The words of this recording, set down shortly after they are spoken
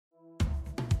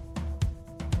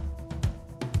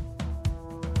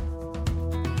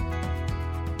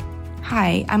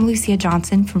Hi, I'm Lucia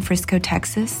Johnson from Frisco,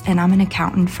 Texas, and I'm an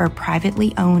accountant for a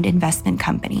privately owned investment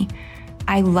company.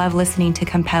 I love listening to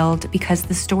Compelled because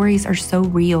the stories are so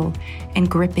real and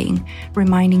gripping,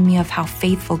 reminding me of how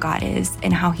faithful God is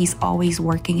and how He's always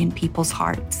working in people's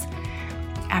hearts.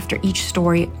 After each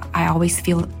story, I always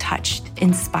feel touched,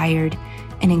 inspired,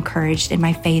 and encouraged in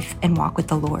my faith and walk with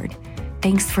the Lord.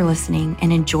 Thanks for listening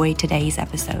and enjoy today's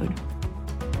episode.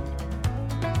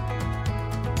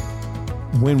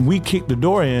 When we kicked the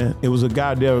door in, it was a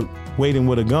guy there waiting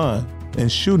with a gun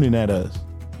and shooting at us.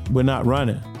 We're not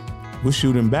running. We're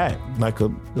shooting back like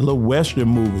the little Western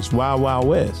movies, Wild Wild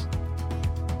West.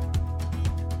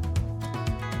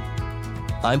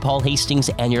 I'm Paul Hastings,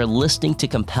 and you're listening to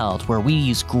Compelled, where we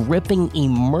use gripping,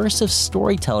 immersive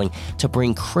storytelling to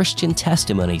bring Christian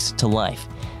testimonies to life.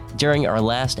 During our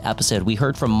last episode, we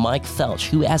heard from Mike Felch,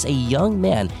 who as a young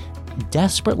man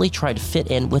desperately tried to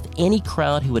fit in with any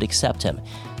crowd who would accept him.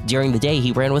 During the day,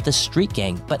 he ran with a street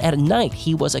gang, but at night,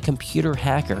 he was a computer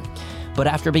hacker. But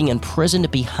after being imprisoned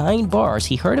behind bars,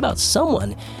 he heard about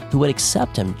someone who would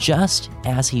accept him just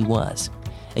as he was.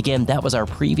 Again, that was our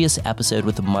previous episode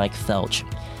with Mike Felch.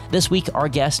 This week, our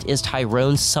guest is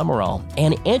Tyrone Summerall,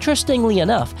 and interestingly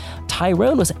enough,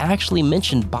 Tyrone was actually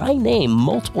mentioned by name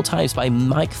multiple times by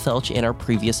Mike Felch in our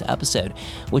previous episode,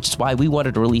 which is why we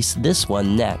wanted to release this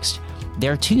one next.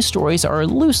 Their two stories are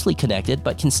loosely connected,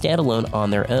 but can stand alone on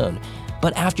their own.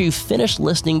 But after you finish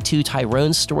listening to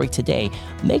Tyrone's story today,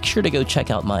 make sure to go check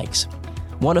out Mike's.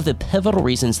 One of the pivotal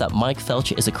reasons that Mike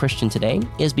Felch is a Christian today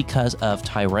is because of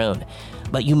Tyrone.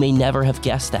 But you may never have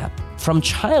guessed that. From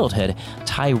childhood,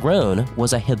 Tyrone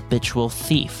was a habitual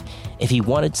thief. If he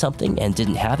wanted something and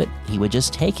didn't have it, he would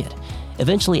just take it.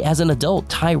 Eventually, as an adult,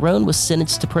 Tyrone was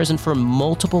sentenced to prison for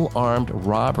multiple armed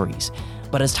robberies.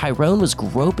 But as Tyrone was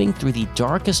groping through the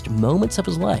darkest moments of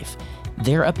his life,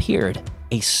 there appeared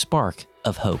a spark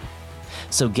of hope.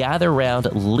 So gather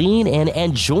around, lean in,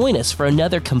 and join us for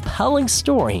another compelling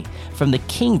story from the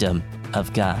kingdom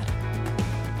of God.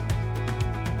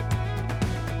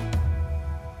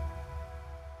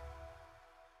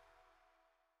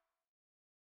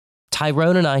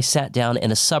 Tyrone and I sat down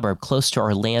in a suburb close to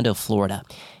Orlando, Florida.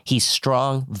 He's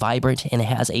strong, vibrant, and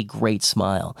has a great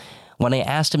smile. When I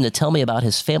asked him to tell me about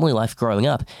his family life growing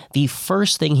up, the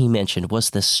first thing he mentioned was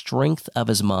the strength of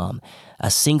his mom,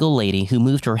 a single lady who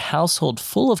moved her household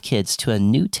full of kids to a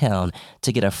new town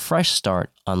to get a fresh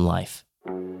start on life.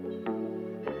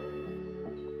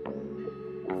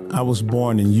 I was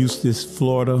born in Eustis,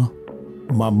 Florida.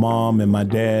 My mom and my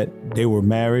dad, they were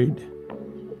married.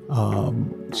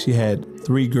 She had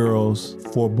 3 girls,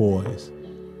 4 boys.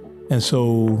 And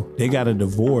so they got a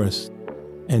divorce.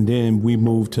 And then we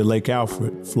moved to Lake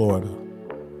Alfred, Florida.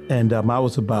 And I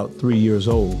was about 3 years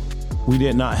old. We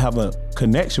did not have a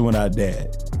connection with our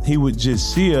dad. He would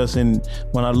just see us, and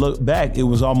when I look back, it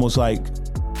was almost like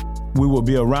we would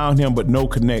be around him, but no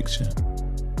connection.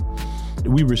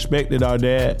 We respected our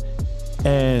dad,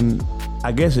 and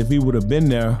I guess if he would have been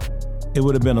there, it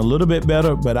would have been a little bit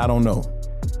better, but I don't know.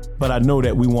 But I know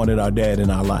that we wanted our dad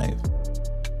in our life.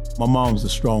 My mom's a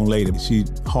strong lady. She's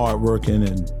hardworking,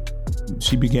 and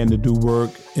she began to do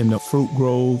work in the fruit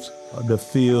groves, the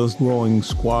fields, growing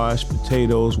squash,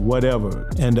 potatoes, whatever.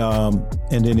 And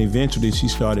then eventually she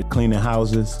started cleaning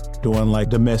houses, doing like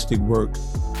domestic work.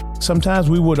 Sometimes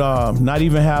we would not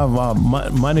even have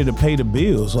money to pay the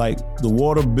bills, like the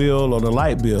water bill or the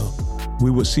light bill. We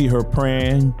would see her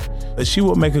praying. She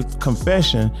would make a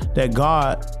confession that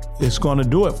God is going to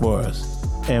do it for us.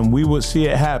 And we would see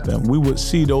it happen. We would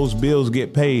see those bills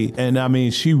get paid. And I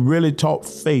mean, she really taught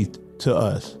faith to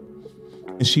us.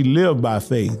 And she lived by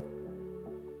faith.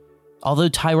 Although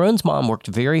Tyrone's mom worked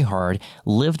very hard,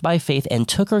 lived by faith, and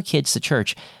took her kids to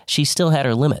church, she still had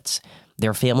her limits.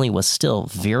 Their family was still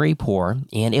very poor,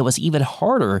 and it was even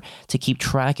harder to keep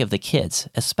track of the kids,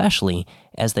 especially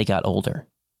as they got older.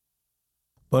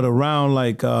 But around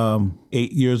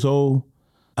 8 years old,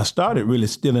 I started really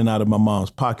stealing out of my mom's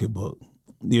pocketbook.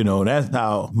 You know, that's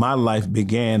how my life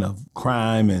began, of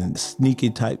crime and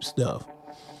sneaky type stuff.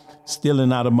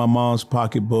 Stealing out of my mom's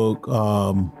pocketbook,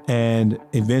 and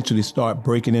eventually start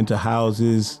breaking into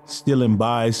houses, stealing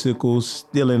bicycles,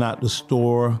 stealing out the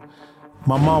store.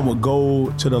 My mom would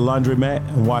go to the laundromat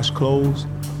and wash clothes.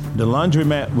 The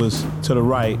laundromat was to the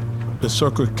right. The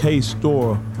Circle K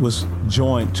store was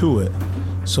joined to it.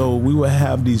 So we would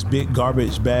have these big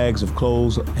garbage bags of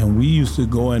clothes, and we used to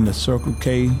go in the Circle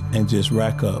K and just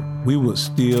rack up. We would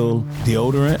steal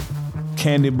deodorant,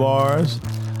 candy bars.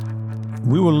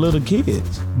 We were little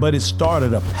kids, but it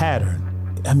started a pattern.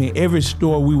 I mean, every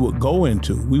store we would go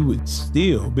into, we would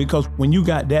steal, because when you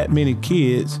got that many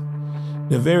kids,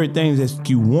 The very things that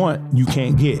you want, you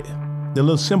can't get. The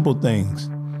little simple things.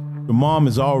 The mom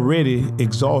is already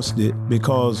exhausted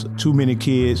because too many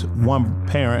kids, one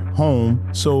parent home.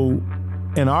 So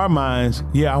in our minds,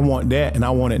 yeah, I want that and I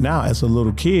want it now. As a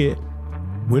little kid,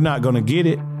 we're not gonna get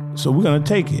it, so we're gonna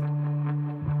take it.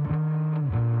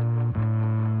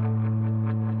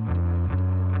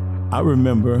 I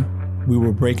remember we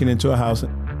were breaking into a house,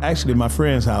 actually my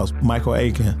friend's house, Michael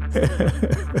Aiken.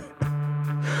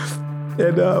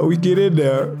 And we get in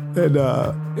there, and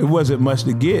it wasn't much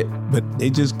to get, but they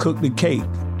just cooked the cake.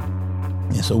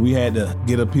 And so we had to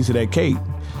get a piece of that cake.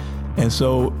 And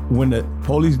so when the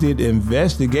police did the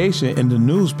investigation in the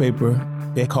newspaper,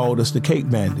 they called us the Cake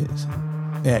Bandits.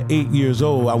 At 8 years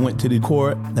old, I went to the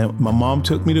court, and my mom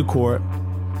took me to court.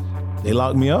 They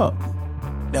locked me up.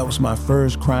 That was my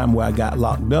first crime where I got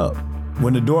locked up.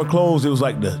 When the door closed, it was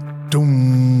like the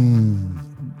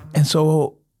doom. And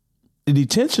so the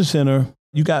detention center,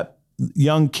 you got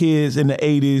young kids in the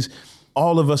 80s,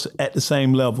 all of us at the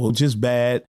same level, just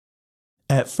bad.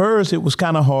 At first, it was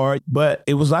kind of hard, but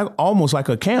it was like almost like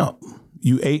a camp.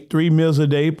 You ate 3 meals a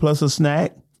day plus a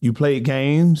snack. You played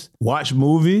games, watched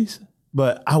movies,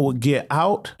 but I would get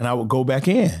out and I would go back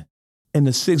in. In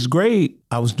the 6th grade,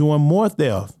 I was doing more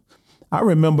theft. I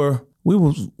remember we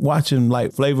was watching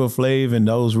like Flavor Flav and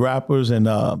those rappers, and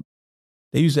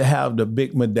they used to have the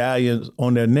big medallions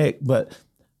on their neck, but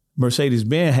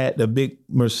Mercedes-Benz had the big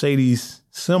Mercedes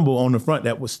symbol on the front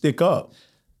that would stick up.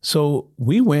 So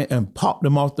we went and popped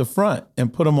them off the front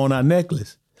and put them on our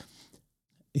necklace.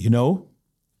 You know,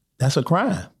 that's a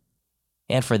crime.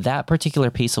 And for that particular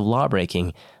piece of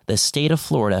lawbreaking, the state of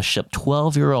Florida shipped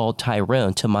 12-year-old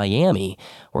Tyrone to Miami,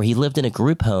 where he lived in a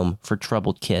group home for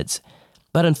troubled kids.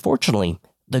 But unfortunately,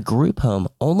 the group home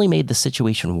only made the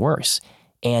situation worse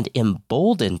and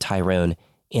emboldened Tyrone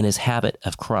in his habit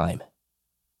of crime.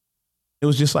 It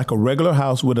was just like a regular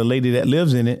house with a lady that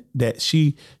lives in it that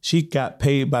she got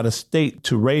paid by the state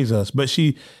to raise us. But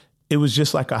it was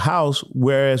just like a house,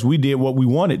 whereas we did what we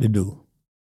wanted to do.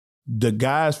 The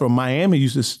guys from Miami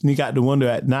used to sneak out the window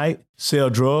at night, sell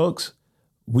drugs.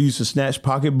 We used to snatch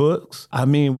pocketbooks. I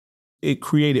mean, it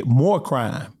created more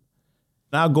crime.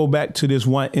 I'll go back to this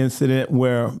one incident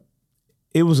where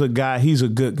it was a guy, he's a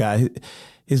good guy.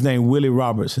 His name Willie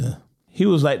Robertson. He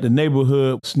was like the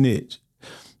neighborhood snitch,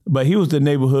 but he was the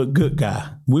neighborhood good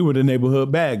guy. We were the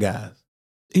neighborhood bad guys.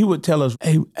 He would tell us,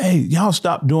 hey, y'all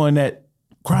stop doing that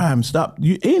crime, stop.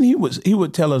 And he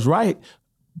would tell us right,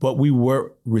 but we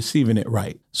weren't receiving it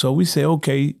right. So we said,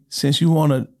 okay, since you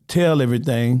want to tell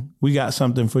everything, we got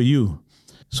something for you.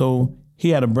 So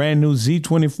he had a brand new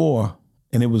Z24,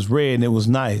 and it was red and it was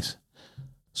nice.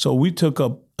 So we took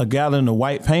a gallon of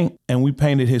white paint and we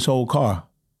painted his whole car.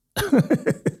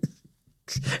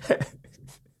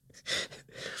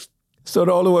 So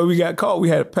the only way we got caught, we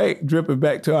had paint dripping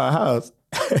back to our house.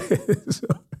 So,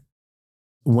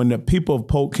 when the people of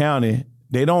Polk County,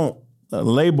 they don't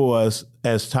label us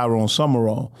as Tyrone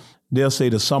Summerall. They'll say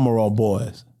the Summerall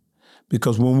boys.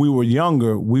 Because when we were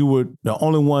younger, we were the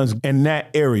only ones in that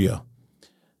area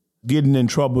getting in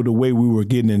trouble the way we were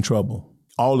getting in trouble.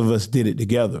 All of us did it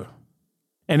together.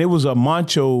 And it was a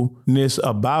macho-ness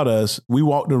about us. We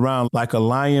walked around like a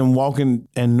lion walking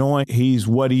and knowing he's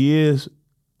what he is.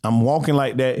 I'm walking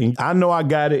like that, and I know I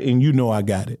got it, and you know I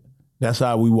got it. That's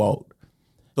how we walked.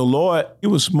 The Lord, he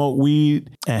would smoke weed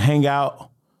and hang out.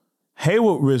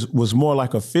 Haywood was more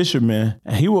like a fisherman,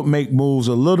 and he would make moves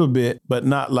a little bit, but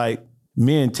not like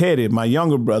me and Teddy, my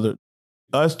younger brother.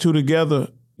 Us two together,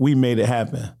 we made it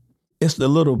happen. It's the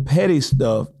little petty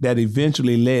stuff that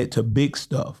eventually led to big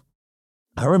stuff.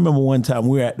 I remember one time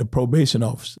we were at the probation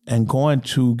office and going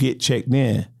to get checked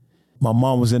in. My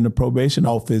mom was in the probation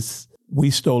office. We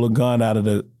stole a gun out of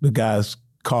the guy's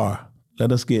car.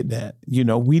 Let us get that. You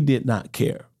know, we did not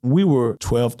care. We were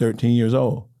 12, 13 years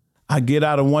old. I get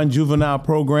out of one juvenile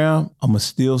program, I'm going to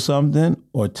steal something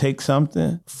or take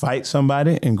something, fight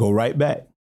somebody, and go right back.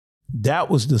 That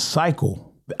was the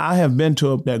cycle. I have been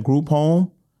to that group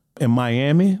home in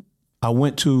Miami. I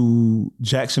went to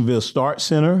Jacksonville Start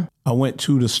Center. I went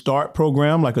to the Start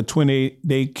program, like a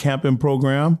 28-day camping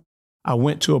program. I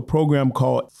went to a program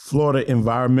called Florida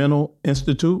Environmental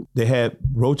Institute. They had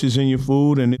roaches in your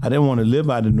food, and I didn't want to live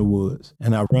out in the woods.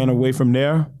 And I ran away from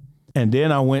there. And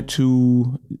then I went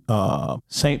to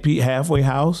St. Pete Halfway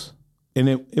House, and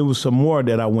it was some more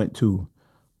that I went to.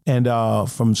 And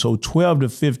from 12 to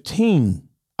 15,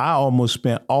 I almost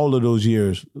spent all of those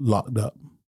years locked up.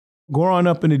 Growing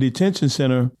up in the detention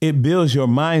center, it builds your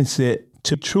mindset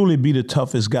to truly be the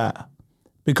toughest guy,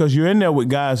 because you're in there with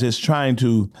guys that's trying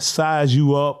to size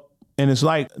you up And it's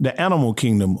like the animal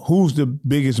kingdom. Who's the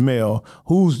biggest male?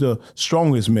 Who's the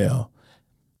strongest male?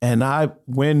 And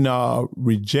when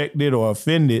rejected or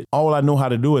offended, all I know how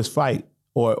to do is fight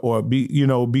or be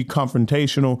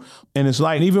confrontational. And it's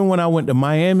like, even when I went to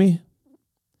Miami,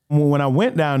 when I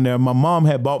went down there, my mom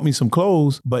had bought me some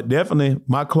clothes, but definitely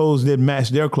my clothes didn't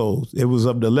match their clothes. It was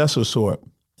of the lesser sort.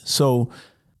 So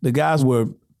the guys were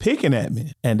picking at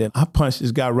me. And then I punched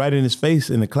this guy right in his face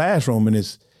in the classroom, and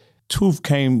his tooth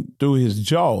came through his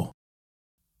jaw.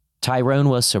 Tyrone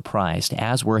was surprised,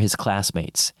 as were his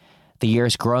classmates. The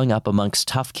years growing up amongst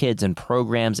tough kids in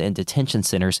programs and detention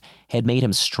centers had made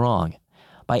him strong.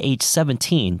 By age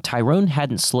 17, Tyrone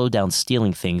hadn't slowed down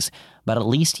stealing things, but at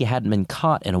least he hadn't been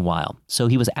caught in a while, so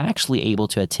he was actually able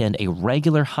to attend a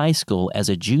regular high school as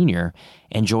a junior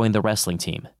and join the wrestling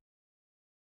team.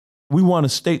 We won a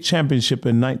state championship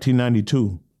in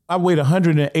 1992. I weighed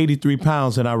 183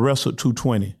 pounds and I wrestled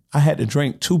 220. I had to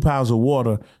drink 2 pounds of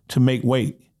water to make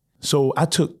weight. So I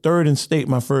took third in state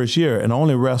my first year and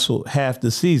only wrestled half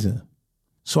the season.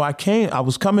 So I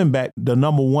was coming back the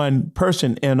number one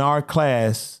person in our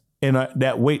class in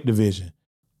that weight division.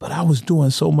 But I was doing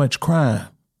so much crime.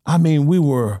 I mean, we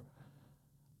were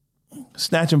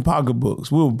snatching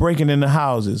pocketbooks. We were breaking into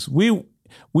houses. We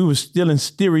were stealing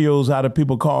stereos out of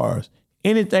people's cars.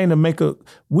 Anything to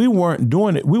we weren't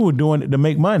doing it. We were doing it to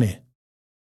make money.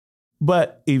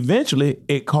 But eventually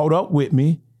it caught up with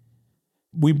me.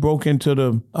 We broke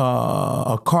into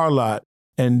a car lot,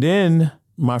 and then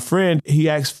my friend, he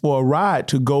asked for a ride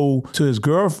to go to his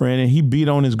girlfriend, and he beat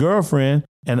on his girlfriend.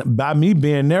 And by me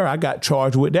being there, I got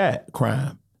charged with that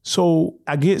crime. So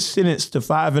I get sentenced to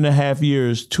 5.5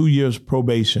 years, 2 years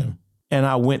probation. And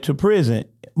I went to prison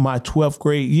my 12th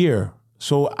grade year.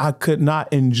 So I could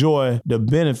not enjoy the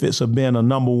benefits of being a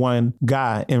number one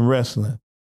guy in wrestling.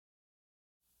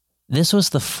 This was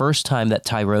the first time that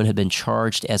Tyrone had been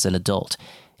charged as an adult,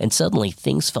 and suddenly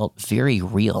things felt very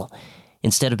real.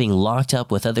 Instead of being locked up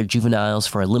with other juveniles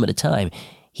for a limited time,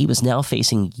 he was now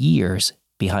facing years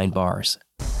behind bars.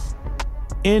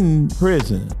 In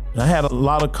prison, I had a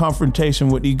lot of confrontation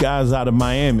with these guys out of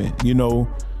Miami.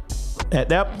 At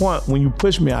that point, when you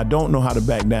push me, I don't know how to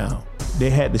back down. They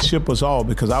had to ship us all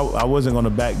because I wasn't going to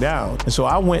back down. And so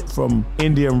I went from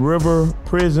Indian River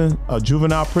prison, a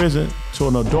juvenile prison, to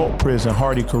an adult prison,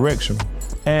 Hardy Correctional.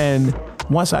 And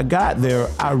once I got there,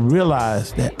 I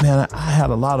realized that, man, I had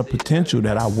a lot of potential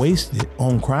that I wasted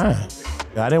on crime.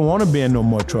 I didn't want to be in no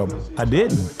more trouble. I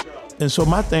didn't. And so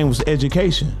my thing was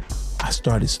education. I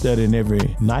started studying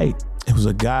every night. It was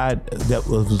a guy that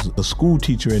was a school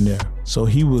teacher in there. So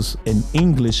he was an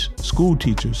English school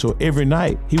teacher. So every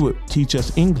night he would teach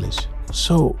us English.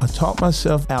 So I taught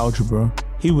myself algebra.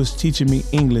 He was teaching me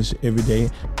English every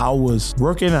day. I was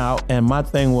working out, and my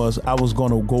thing was I was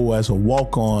going to go as a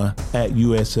walk-on at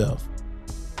USF.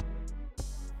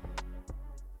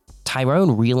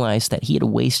 Tyrone realized that he had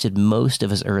wasted most of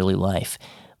his early life,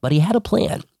 but he had a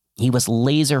plan. He was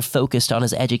laser focused on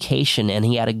his education, and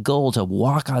he had a goal to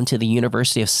walk onto the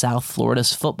University of South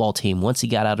Florida's football team once he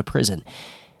got out of prison.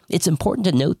 It's important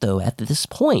to note, though, at this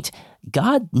point,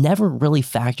 God never really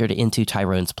factored into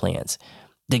Tyrone's plans.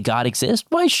 Did God exist?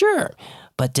 Why, sure.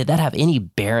 But did that have any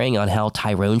bearing on how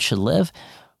Tyrone should live?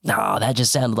 No, that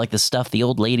just sounded like the stuff the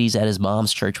old ladies at his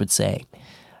mom's church would say.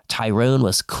 Tyrone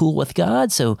was cool with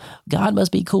God, so God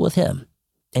must be cool with him.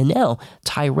 And now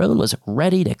Tyrone was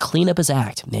ready to clean up his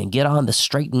act and get on the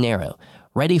straight and narrow,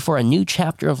 ready for a new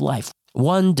chapter of life,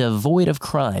 one devoid of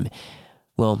crime.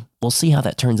 Well, we'll see how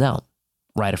that turns out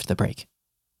right after the break.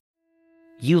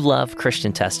 You love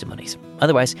Christian testimonies.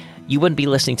 Otherwise, you wouldn't be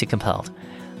listening to Compelled.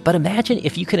 But imagine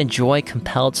if you could enjoy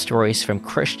compelled stories from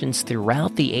Christians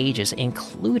throughout the ages,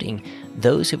 including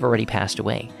those who've already passed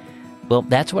away. Well,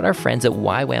 that's what our friends at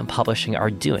YWAM Publishing are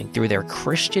doing through their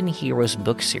Christian Heroes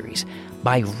book series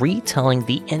by retelling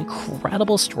the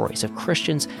incredible stories of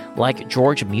Christians like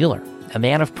George Mueller, a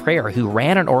man of prayer who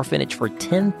ran an orphanage for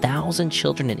 10,000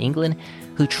 children in England,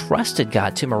 who trusted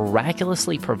God to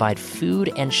miraculously provide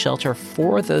food and shelter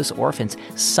for those orphans,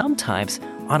 sometimes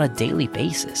on a daily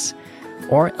basis.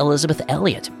 Or Elizabeth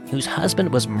Elliot, whose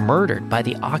husband was murdered by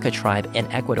the Aka tribe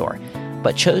in Ecuador,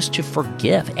 but chose to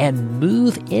forgive and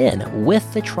move in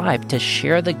with the tribe to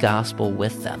share the gospel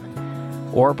with them.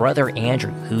 Or Brother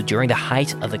Andrew, who during the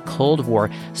height of the Cold War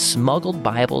smuggled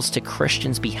Bibles to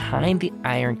Christians behind the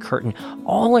Iron Curtain,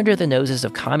 all under the noses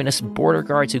of communist border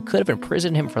guards who could have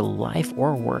imprisoned him for life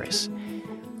or worse.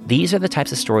 These are the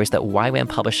types of stories that YWAM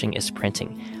Publishing is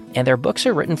printing, and their books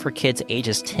are written for kids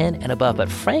ages 10 and above, but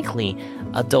frankly,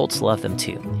 adults love them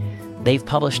too. They've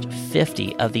published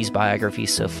 50 of these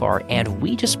biographies so far, and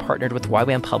we just partnered with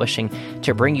YWAM Publishing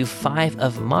to bring you 5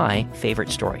 of my favorite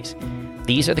stories.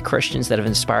 These are the Christians that have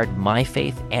inspired my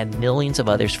faith and millions of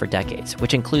others for decades,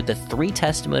 which include the 3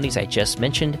 testimonies I just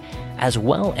mentioned, as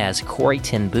well as Corrie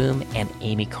ten Boom and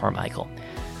Amy Carmichael.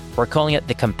 We're calling it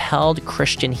the Compelled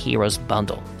Christian Heroes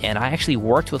Bundle, and I actually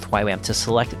worked with YWAM to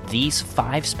select these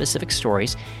 5 specific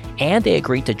stories, and they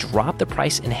agreed to drop the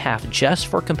price in half just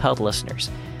for Compelled listeners.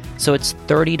 So it's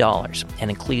 $30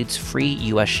 and includes free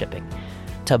U.S. shipping.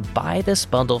 To buy this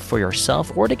bundle for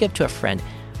yourself or to give to a friend,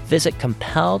 visit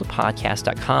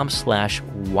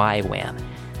compelledpodcast.com/YWAM.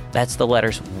 That's the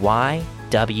letters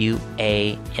YWAM.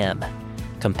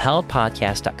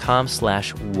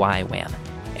 compelledpodcast.com/YWAM.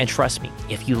 And trust me,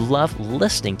 if you love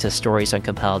listening to stories on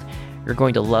Compelled, you're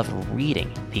going to love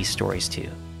reading these stories too.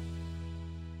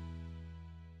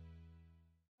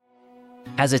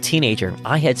 As a teenager,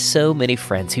 I had so many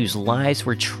friends whose lives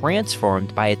were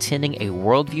transformed by attending a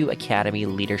Worldview Academy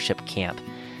leadership camp.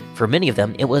 For many of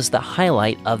them, it was the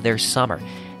highlight of their summer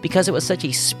because it was such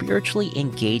a spiritually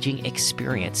engaging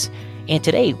experience. And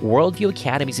today, Worldview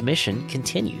Academy's mission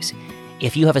continues.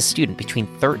 If you have a student between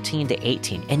 13 to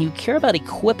 18 and you care about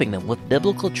equipping them with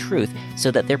biblical truth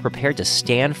so that they're prepared to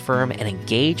stand firm and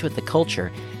engage with the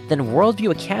culture, then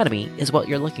Worldview Academy is what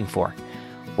you're looking for.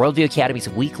 Worldview Academy's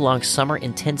week-long summer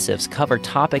intensives cover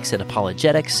topics in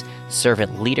apologetics,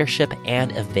 servant leadership,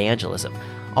 and evangelism,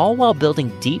 all while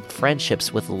building deep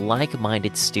friendships with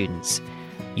like-minded students.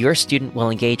 Your student will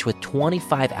engage with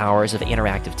 25 hours of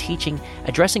interactive teaching,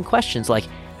 addressing questions like,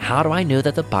 how do I know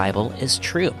that the Bible is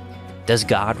true? Does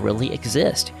God really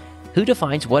exist? Who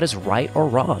defines what is right or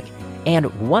wrong? And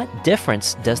what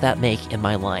difference does that make in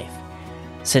my life?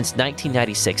 Since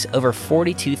 1996, over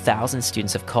 42,000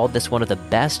 students have called this one of the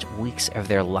best weeks of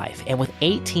their life. And with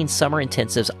 18 summer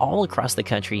intensives all across the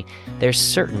country, there's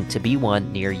certain to be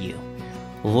one near you.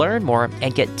 Learn more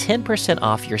and get 10%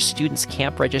 off your student's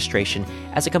camp registration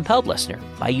as a Compelled listener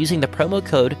by using the promo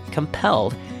code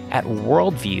COMPELLED at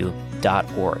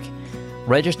worldview.org.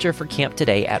 Register for camp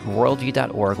today at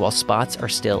worldview.org while spots are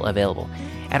still available.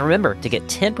 And remember to get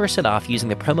 10% off using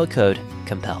the promo code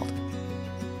COMPELLED.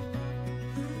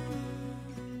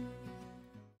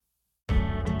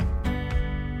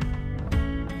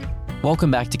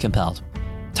 Welcome back to Compelled.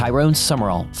 Tyrone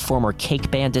Summerall, former cake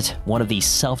bandit, one of the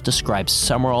self-described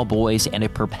Summerall boys, and a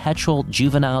perpetual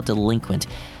juvenile delinquent,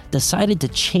 decided to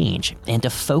change and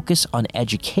to focus on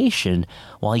education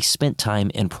while he spent time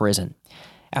in prison.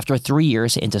 After 3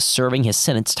 years into serving his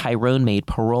sentence, Tyrone made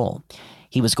parole.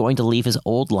 He was going to leave his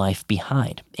old life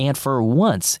behind, and for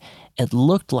once, it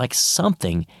looked like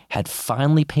something had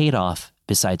finally paid off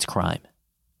besides crime.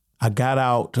 I got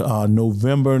out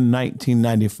November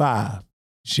 1995.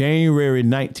 January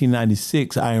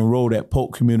 1996, I enrolled at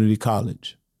Polk Community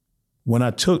College. When I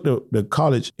took the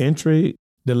college entry,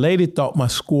 the lady thought my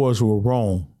scores were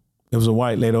wrong. It was a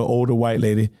white lady, an older white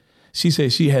lady. She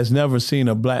said she has never seen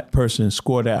a black person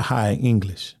score that high in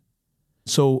English.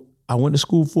 So I went to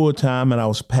school full time and I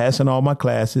was passing all my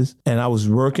classes and I was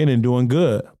working and doing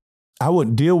good. I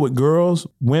would deal with girls,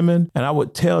 women, and I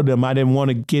would tell them I didn't want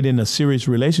to get in a serious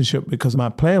relationship because my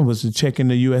plan was to check in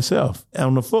the USF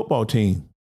on the football team.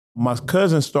 My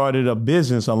cousin started a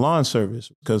business, a lawn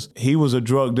service, because he was a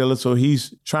drug dealer, so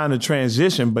he's trying to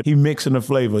transition, but he mixing the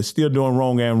flavor, still doing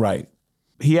wrong and right.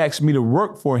 He asked me to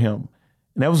work for him,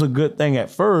 and that was a good thing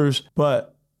at first,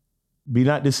 but be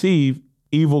not deceived,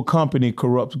 evil company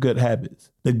corrupts good habits.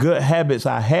 The good habits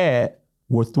I had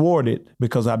were thwarted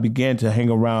because I began to hang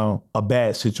around a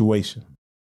bad situation.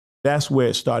 That's where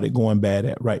it started going bad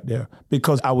at right there,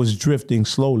 because I was drifting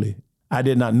slowly. I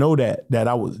did not know that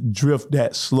I would drift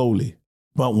that slowly.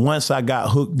 But once I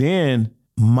got hooked in,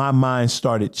 my mind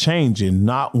started changing,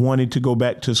 not wanting to go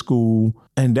back to school.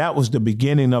 And that was the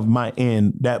beginning of my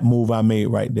end, that move I made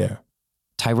right there.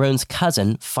 Tyrone's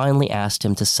cousin finally asked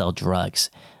him to sell drugs,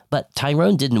 but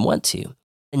Tyrone didn't want to.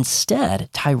 Instead,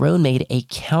 Tyrone made a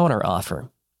counteroffer.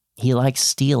 He liked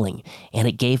stealing, and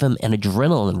it gave him an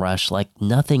adrenaline rush like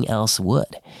nothing else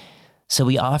would. So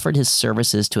he offered his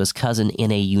services to his cousin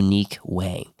in a unique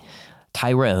way.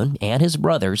 Tyrone and his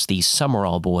brothers, the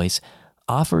Summerall boys,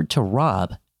 offered to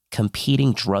rob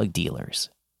competing drug dealers.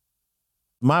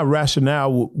 My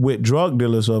rationale with drug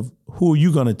dealers of who are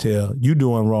you going to tell? You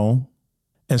doing wrong.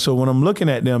 And so when I'm looking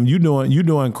at them, you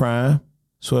doing crime.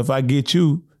 So if I get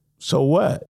you, so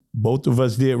what? Both of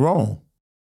us did wrong.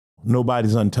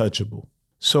 Nobody's untouchable.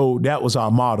 So that was our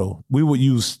motto. We would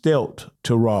use stealth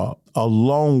to rob,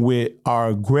 along with our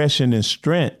aggression and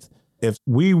strength. If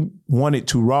we wanted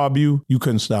to rob you, you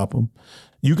couldn't stop them.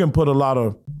 You can put a lot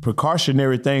of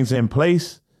precautionary things in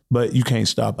place, but you can't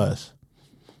stop us.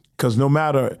 Because no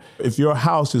matter if your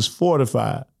house is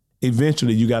fortified,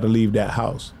 eventually you got to leave that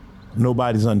house.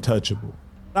 Nobody's untouchable.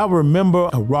 I remember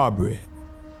a robbery.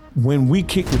 When we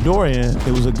kicked the door in,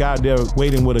 there was a guy there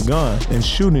waiting with a gun and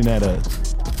shooting at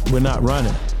us. We're not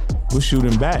running. We're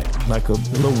shooting back like a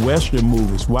little Western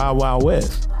movies, Wild Wild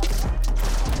West.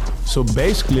 So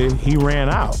basically, he ran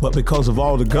out. But because of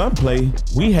all the gunplay,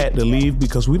 we had to leave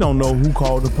because we don't know who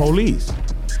called the police.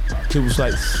 It was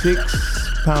like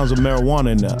 6 pounds of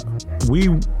marijuana in there. We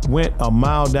went a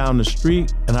mile down the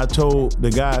street, and I told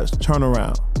the guys, turn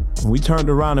around. And we turned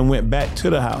around and went back to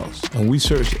the house, and we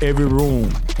searched every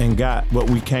room and got what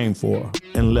we came for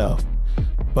and left.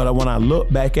 But when I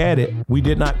look back at it, we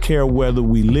did not care whether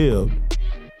we lived.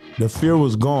 The fear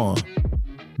was gone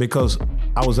because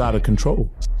I was out of control.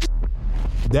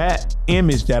 That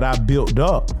image that I built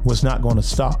up was not going to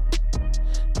stop.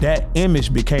 That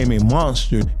image became a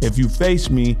monster. If you face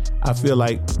me, I feel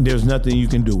like there's nothing you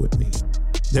can do with me.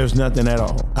 There's nothing at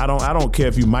all. I don't care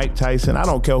if you're Mike Tyson. I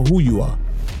don't care who you are.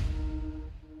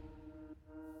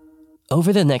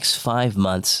 Over the next 5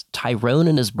 months, Tyrone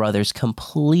and his brothers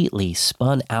completely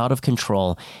spun out of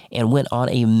control and went on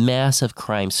a massive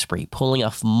crime spree, pulling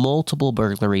off multiple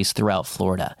burglaries throughout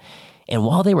Florida. And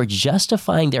while they were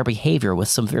justifying their behavior with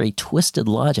some very twisted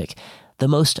logic, the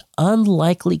most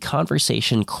unlikely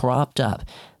conversation cropped up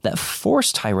that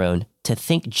forced Tyrone to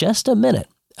think just a minute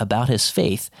about his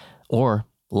faith or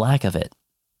lack of it.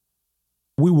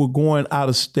 We were going out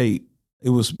of state. It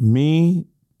was me,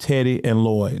 Teddy, and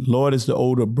Lloyd. Lloyd is the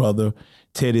older brother.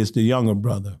 Teddy is the younger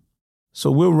brother.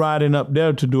 So we're riding up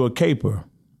there to do a caper.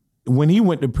 When he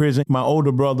went to prison, my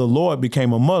older brother, Lloyd,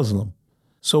 became a Muslim.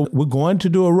 So we're going to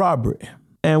do a robbery.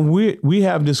 And we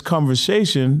have this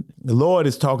conversation. Lloyd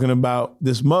is talking about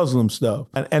this Muslim stuff.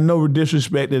 And no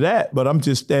disrespect to that, but I'm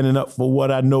just standing up for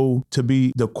what I know to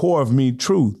be the core of me,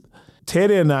 truth.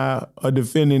 Teddy and I are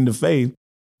defending the faith.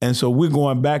 And so we're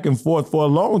going back and forth for a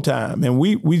long time. And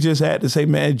we just had to say,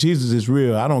 man, Jesus is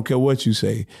real. I don't care what you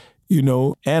say, and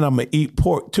I'm going to eat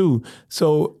pork too.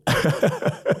 So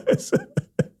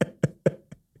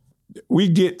we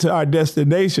get to our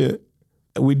destination.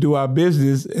 We do our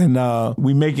business and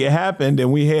we make it happen.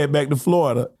 Then we head back to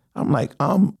Florida. I'm like,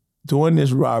 I'm doing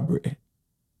this robbery,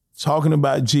 talking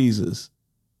about Jesus.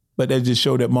 But that just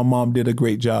showed that my mom did a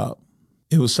great job.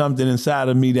 It was something inside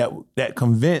of me that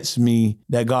convinced me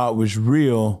that God was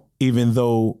real, even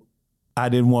though I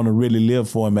didn't want to really live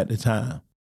for him at the time.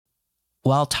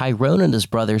 While Tyrone and his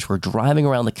brothers were driving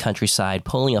around the countryside,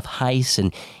 pulling off heists,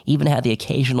 and even had the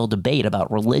occasional debate about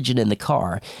religion in the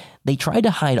car, they tried to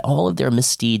hide all of their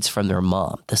misdeeds from their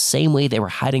mom, the same way they were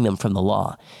hiding them from the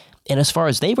law. And as far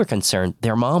as they were concerned,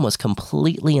 their mom was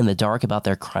completely in the dark about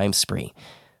their crime spree.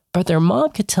 But their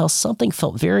mom could tell something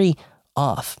felt very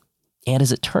off. And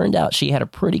as it turned out, she had a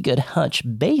pretty good hunch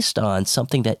based on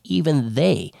something that even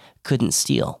they couldn't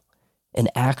steal, an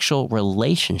actual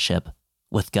relationship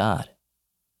with God.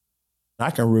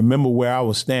 I can remember where I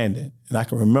was standing, and I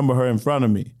can remember her in front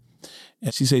of me.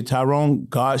 And she said, Tyrone,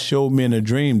 God showed me in a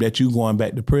dream that you going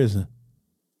back to prison.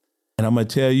 And I'm going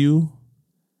to tell you,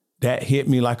 that hit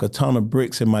me like a ton of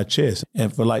bricks in my chest.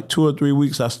 And for like 2 or 3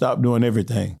 weeks, I stopped doing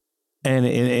everything. And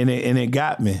it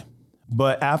got me.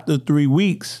 But after 3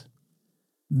 weeks,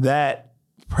 that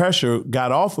pressure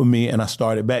got off of me, and I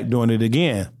started back doing it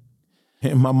again.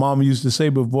 And my mom used to say,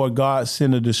 before God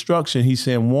sent a destruction, he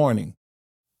sent warning.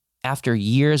 After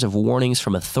years of warnings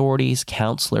from authorities,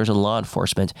 counselors, and law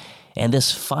enforcement, and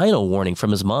this final warning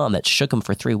from his mom that shook him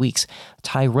for 3 weeks,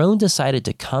 Tyrone decided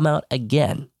to come out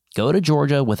again, go to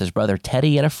Georgia with his brother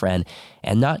Teddy and a friend,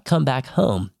 and not come back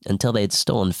home until they had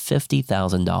stolen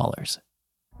 $50,000.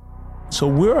 So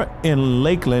we're in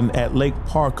Lakeland at Lake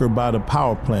Parker by the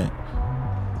power plant.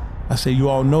 I said, you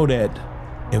all know that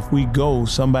if we go,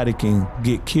 somebody can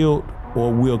get killed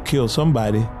or we'll kill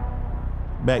somebody.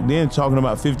 Back then, talking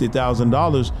about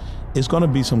 $50,000, it's going to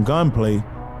be some gunplay.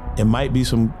 It might be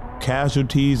some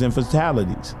casualties and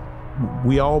fatalities.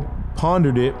 We all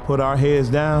pondered it, put our heads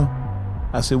down.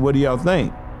 I said, what do y'all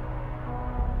think?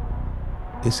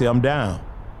 They said, I'm down.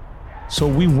 So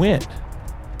we went.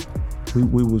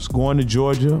 We was going to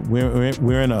Georgia.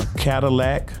 We're in a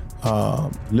Cadillac,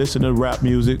 listening to rap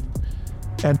music.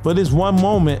 And for this one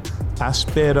moment, I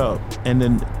sped up, and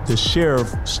then the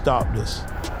sheriff stopped us.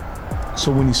 So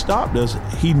when he stopped us,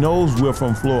 he knows we're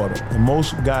from Florida. And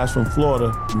most guys from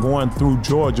Florida going through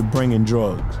Georgia bringing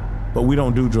drugs. But we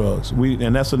don't do drugs.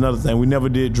 And that's another thing. We never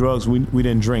did drugs. We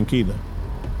didn't drink either.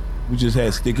 We just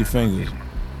had sticky fingers.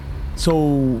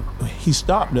 So he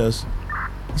stopped us,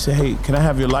 He said, hey, can I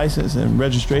have your license and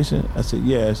registration? I said,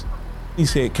 yes. He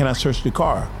said, can I search the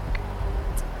car?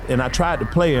 And I tried to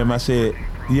play him. I said,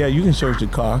 yeah, you can search the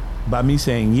car. By me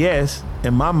saying yes,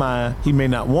 in my mind, he may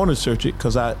not want to search it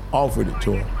because I offered it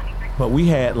to him. But we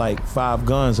had like 5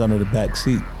 guns under the back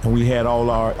seat, and we had all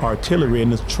our artillery in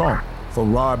the trunk for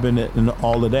robbing it and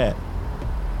all of that.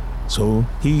 So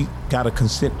he got a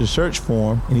consent to search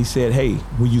form, and he said, hey,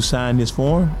 will you sign this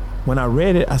form? When I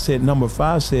read it, I said, number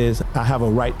 5 says I have a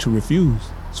right to refuse.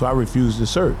 So I refused to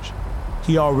search.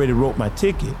 He already wrote my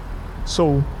ticket.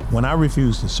 So when I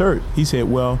refused to search, he said,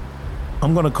 well,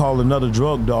 I'm gonna call another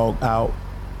drug dog out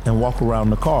and walk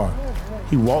around the car.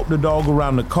 He walked the dog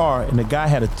around the car, and the guy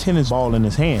had a tennis ball in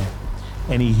his hand.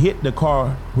 And he hit the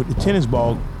car with the tennis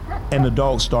ball, and the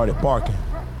dog started barking.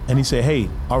 And he said, hey,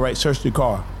 all right, search the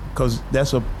car, because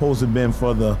that's supposed to have been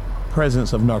for the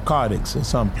presence of narcotics or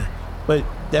something. But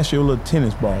that's your little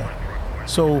tennis ball.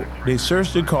 So they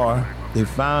searched the car, they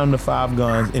found the 5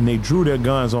 guns, and they drew their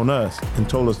guns on us and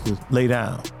told us to lay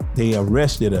down. They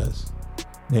arrested us.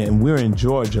 And we're in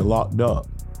Georgia, locked up.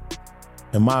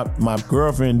 And my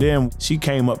girlfriend then, she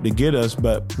came up to get us,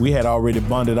 but we had already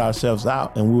bonded ourselves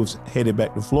out, and we was headed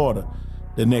back to Florida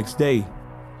the next day.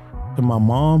 And my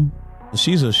mom,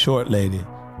 she's a short lady,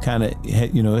 kind of,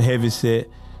 heavy set.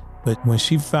 But when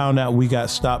she found out we got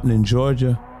stopped in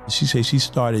Georgia, she said she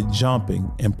started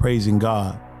jumping and praising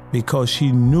God because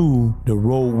she knew the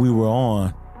road we were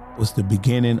on was the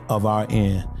beginning of our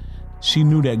end. She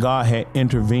knew that God had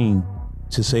intervened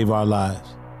to save our lives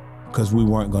because we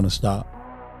weren't going to stop.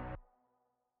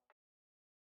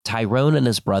 Tyrone and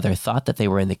his brother thought that they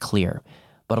were in the clear,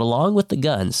 but along with the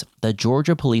guns, the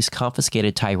Georgia police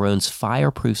confiscated Tyrone's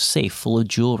fireproof safe full of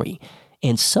jewelry,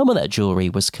 and some of that jewelry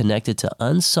was connected to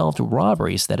unsolved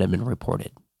robberies that had been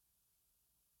reported.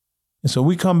 And so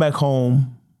we come back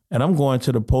home, and I'm going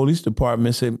to the police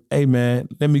department and say, hey, man,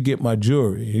 let me get my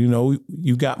jewelry.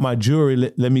 You got my jewelry,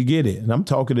 let me get it. And I'm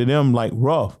talking to them like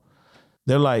rough.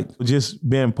 They're like, just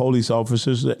being police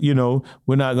officers,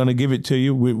 we're not going to give it to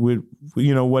you,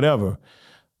 whatever.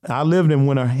 I lived in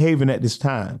Winter Haven at this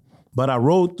time, but I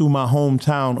rode through my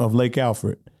hometown of Lake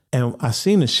Alfred, and I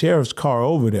seen the sheriff's car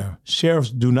over there. Sheriffs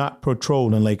do not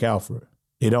patrol in Lake Alfred.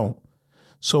 They don't.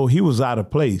 So he was out of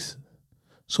place.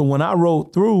 So when I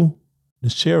rode through, the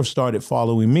sheriff started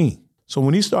following me. So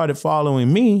when he started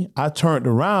following me, I turned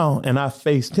around and I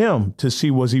faced him to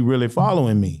see was he really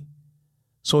following me.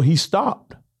 So he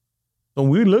stopped. So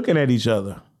we're looking at each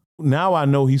other. Now I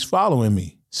know he's following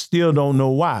me. Still don't know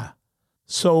why.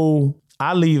 So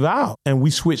I leave out and we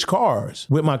switch cars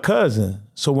with my cousin.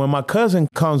 So when my cousin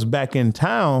comes back in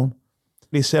town,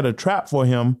 they set a trap for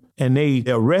him and they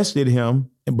arrested him,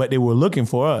 but they were looking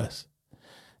for us.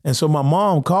 And so my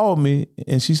mom called me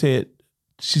and she said,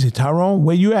 Tyrone,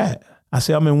 where you at? I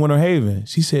said, I'm in Winter Haven.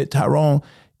 She said, Tyrone,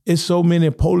 it's so many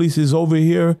police is over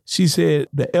here. She said,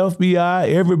 the FBI,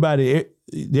 everybody,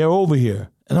 they're over here.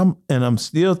 And I'm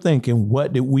still thinking,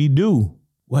 what did we do?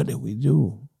 What did we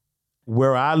do?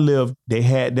 Where I lived, they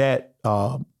had that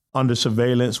under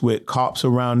surveillance with cops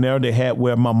around there. They had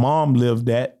where my mom lived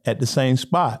at the same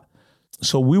spot.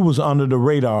 So we was under the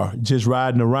radar, just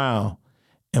riding around,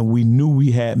 and we knew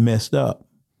we had messed up.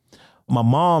 My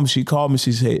mom, she called me,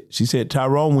 she said,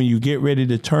 Tyrone, when you get ready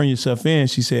to turn yourself in,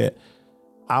 she said,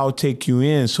 I'll take you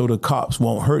in so the cops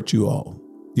won't hurt you all,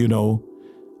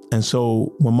 And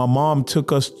so when my mom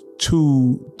took us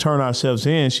to turn ourselves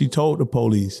in, she told the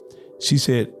police, she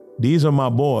said, these are my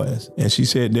boys. And she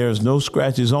said, there's no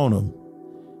scratches on them.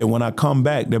 And when I come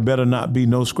back, there better not be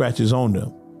no scratches on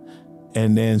them.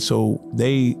 And then so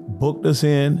they booked us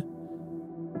in.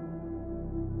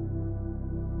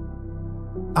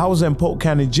 I was in Polk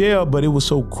County Jail, but it was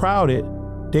so crowded,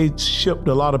 they shipped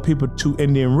a lot of people to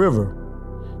Indian River.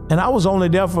 And I was only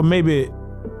there for maybe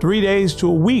 3 days to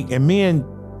a week. And me and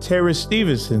Terry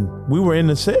Stevenson, we were in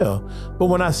the cell. But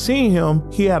when I seen him,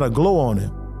 he had a glow on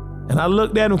him. And I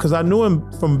looked at him because I knew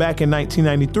him from back in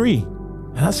 1993.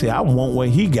 And I said, I want what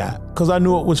he got because I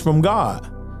knew it was from God.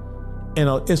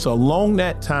 And it's along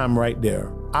that time right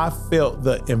there, I felt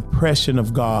the impression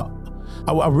of God.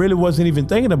 I really wasn't even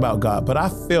thinking about God, but I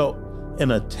felt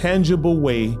in a tangible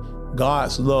way,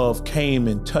 God's love came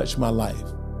and touched my life.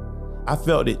 I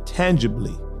felt it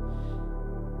tangibly.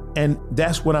 And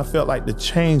that's when I felt like the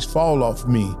chains fall off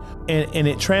me. And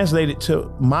it translated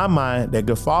to my mind that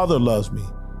the Father loves me.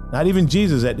 Not even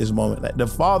Jesus at this moment, like the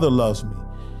Father loves me.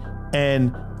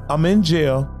 And I'm in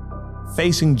jail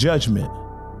facing judgment,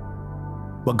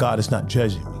 but God is not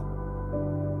judging me.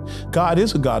 God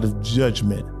is a God of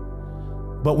judgment,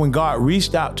 But when God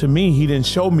reached out to me, he didn't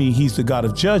show me he's the God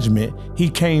of judgment. He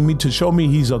came to show me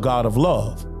he's a God of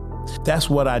love. That's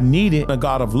what I needed, a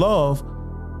God of love.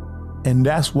 And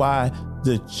that's why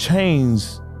the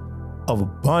chains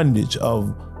of bondage,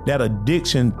 of that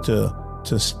addiction to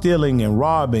stealing and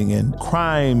robbing and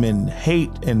crime and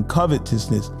hate and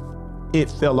covetousness, it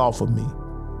fell off of me.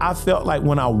 I felt like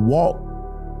when I walked,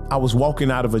 I was walking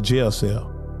out of a jail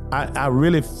cell. I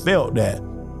really felt that.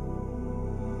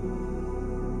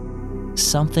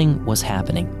 Something was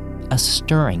happening, a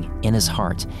stirring in his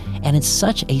heart, and in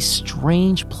such a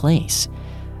strange place.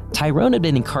 Tyrone had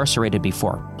been incarcerated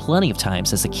before, plenty of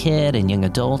times as a kid and young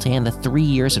adult, and the 3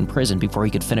 years in prison before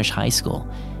he could finish high school.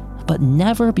 But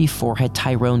never before had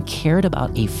Tyrone cared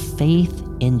about a faith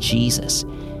in Jesus.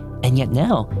 And yet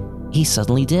now, he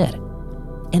suddenly did.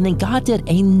 And then God did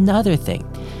another thing.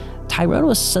 Tyrone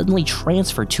was suddenly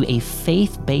transferred to a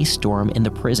faith-based dorm in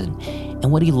the prison.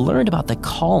 And what he learned about the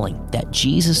calling that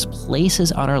Jesus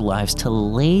places on our lives to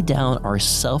lay down our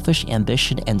selfish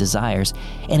ambition and desires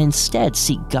and instead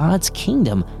seek God's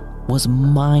kingdom was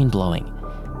mind-blowing.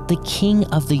 The King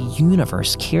of the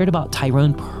universe cared about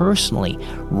Tyrone personally,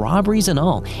 robberies and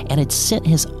all, and had sent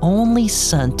his only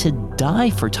son to die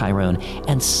for Tyrone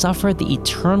and suffer the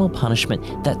eternal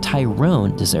punishment that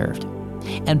Tyrone deserved.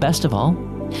 And best of all,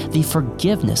 the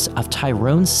forgiveness of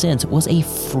Tyrone's sins was a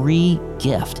free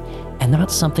gift and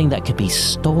not something that could be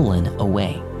stolen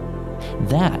away.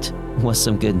 That was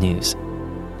some good news.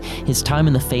 His time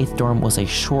in the faith dorm was a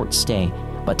short stay,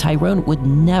 but Tyrone would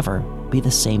never be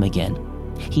the same again.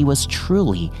 He was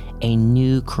truly a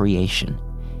new creation.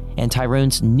 And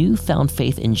Tyrone's newfound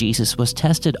faith in Jesus was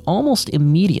tested almost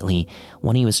immediately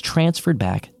when he was transferred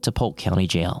back to Polk County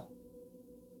Jail.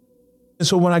 And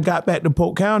so when I got back to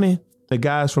Polk County, the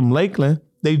guys from Lakeland,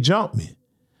 they jumped me.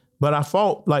 But I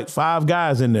fought like 5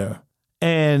 guys in there.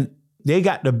 And they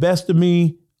got the best of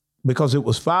me because it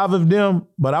was 5 of them,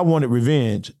 but I wanted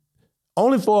revenge.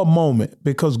 Only for a moment,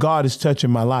 because God is touching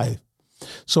my life.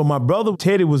 So my brother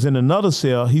Teddy was in another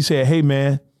cell. He said, "Hey,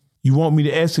 man, you want me to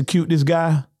execute this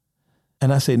guy?"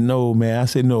 And I said, "No, man." I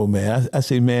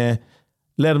said, "Man,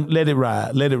 let it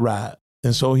ride.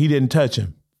 And so he didn't touch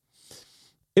him.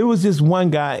 It was this one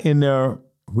guy in there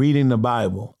reading the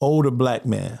Bible, older black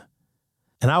man.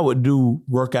 And I would do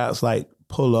workouts like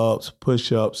pull-ups,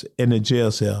 push-ups in the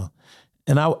jail cell.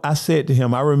 And I said to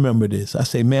him, I remember this. I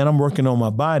said, "Man, I'm working on my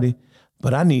body,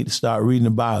 but I need to start reading the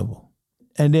Bible."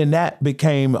 And then that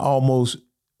became almost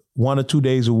 1 or 2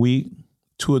 days a week,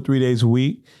 2 or 3 days a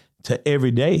week, to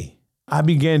every day. I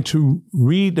began to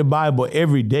read the Bible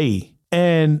every day.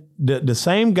 And the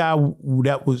same guy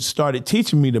that started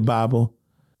teaching me the Bible,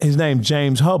 his name's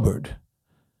James Hubbard.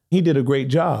 He did a great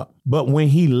job. But when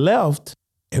he left,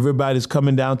 everybody's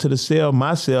coming down to the cell,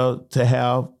 my cell, to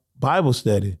have Bible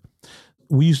study.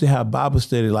 We used to have Bible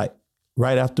study like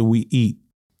right after we eat.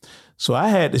 So I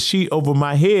had the sheet over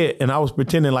my head and I was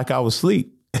pretending like I was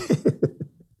asleep.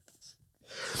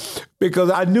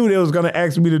 Because I knew they was going to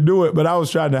ask me to do it, but I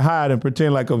was trying to hide and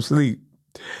pretend like I'm asleep.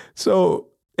 So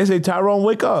they say, "Tyrone,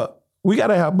 wake up. We got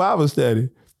to have Bible study."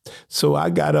 So I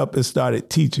got up and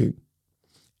started teaching.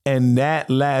 And that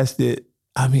lasted,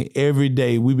 every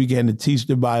day we began to teach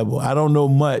the Bible. I don't know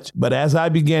much, but as I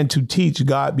began to teach,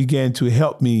 God began to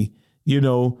help me,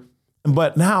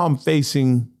 But now I'm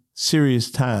facing serious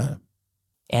time.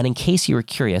 And in case you were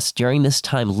curious, during this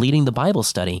time leading the Bible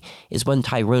study is when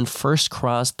Tyrone first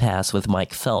crossed paths with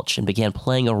Mike Felch and began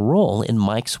playing a role in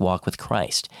Mike's walk with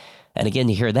Christ. And again,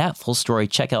 to hear that full story,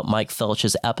 check out Mike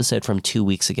Felch's episode from 2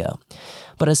 weeks ago.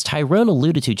 But as Tyrone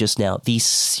alluded to just now, the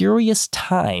serious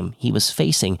time he was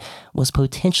facing was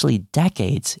potentially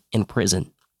decades in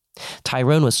prison.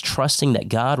 Tyrone was trusting that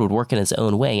God would work in his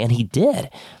own way, and he did,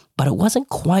 but it wasn't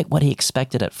quite what he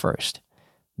expected at first.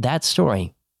 That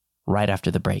story, right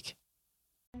after the break.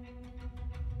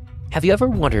 Have you ever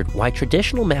wondered why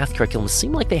traditional math curriculums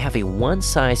seem like they have a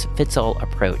one-size-fits-all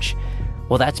approach?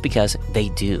 Well, that's because they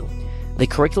do. The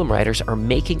curriculum writers are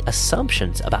making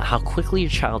assumptions about how quickly your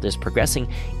child is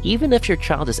progressing, even if your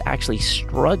child is actually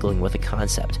struggling with a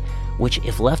concept, which,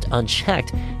 if left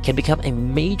unchecked, can become a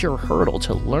major hurdle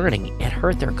to learning and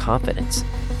hurt their confidence.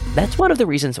 That's one of the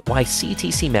reasons why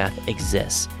CTC Math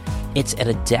exists. It's an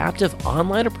adaptive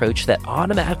online approach that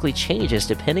automatically changes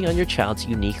depending on your child's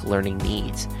unique learning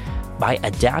needs. By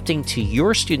adapting to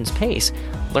your student's pace,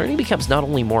 learning becomes not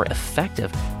only more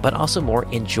effective, but also more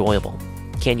enjoyable.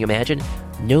 Can you imagine?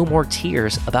 No more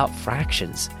tears about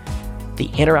fractions. The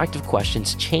interactive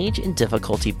questions change in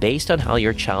difficulty based on how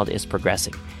your child is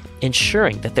progressing,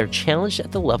 ensuring that they're challenged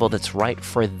at the level that's right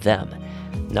for them.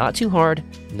 Not too hard,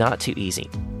 not too easy.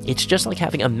 It's just like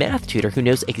having a math tutor who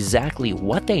knows exactly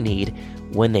what they need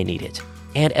when they need it.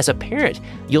 And as a parent,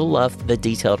 you'll love the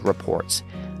detailed reports.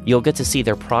 You'll get to see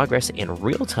their progress in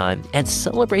real time and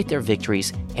celebrate their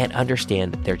victories and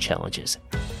understand their challenges.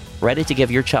 Ready to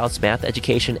give your child's math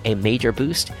education a major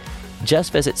boost?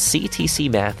 Just visit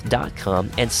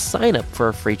ctcmath.com and sign up for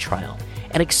a free trial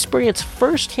and experience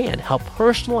firsthand how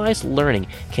personalized learning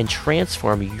can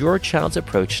transform your child's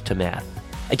approach to math.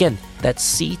 Again,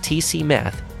 that's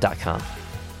ctcmath.com.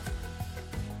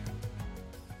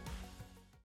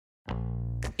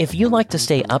 If you like to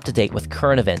stay up to date with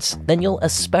current events, then you'll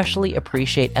especially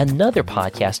appreciate another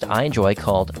podcast I enjoy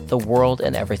called The World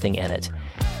and Everything in It.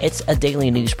 It's a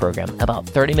daily news program about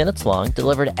 30 minutes long,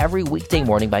 delivered every weekday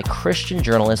morning by Christian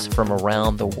journalists from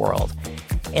around the world.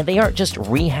 And they aren't just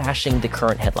rehashing the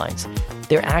current headlines.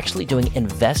 They're actually doing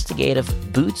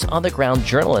investigative, boots-on-the-ground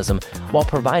journalism while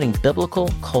providing biblical,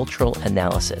 cultural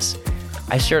analysis.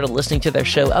 I started listening to their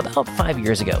show about 5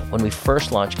 years ago when we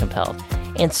first launched Compelled.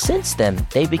 And since then,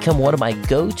 they've become one of my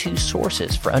go-to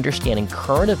sources for understanding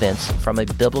current events from a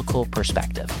biblical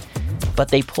perspective. But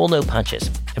they pull no punches.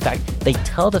 In fact, they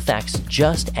tell the facts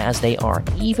just as they are,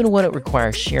 even when it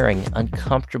requires sharing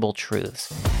uncomfortable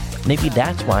truths. Maybe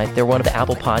that's why they're one of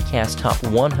Apple Podcast's top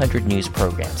 100 news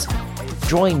programs.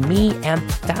 Join me and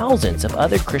thousands of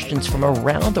other Christians from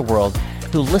around the world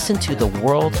who listen to The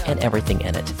World and Everything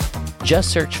in It.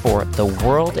 Just search for The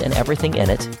World and Everything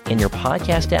in It in your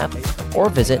podcast app or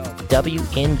visit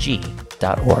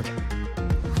wng.org.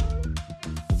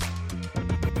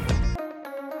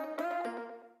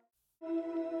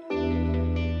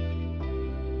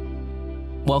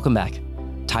 Welcome back.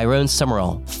 Tyrone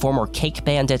Summerall, former cake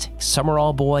bandit,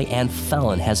 Summerall boy, and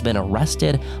felon, has been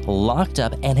arrested, locked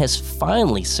up, and has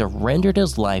finally surrendered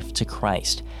his life to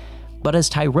Christ. But as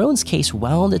Tyrone's case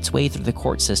wound its way through the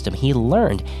court system, he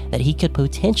learned that he could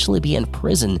potentially be in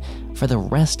prison for the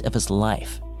rest of his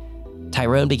life.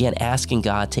 Tyrone began asking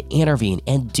God to intervene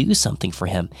and do something for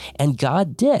him, and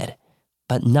God did,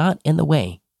 but not in the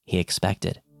way he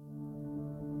expected.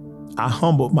 I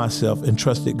humbled myself and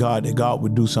trusted God that God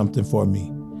would do something for me.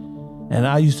 And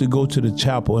I used to go to the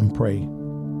chapel and pray.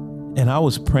 And I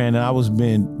was praying and I was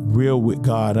being real with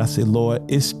God. I said, Lord,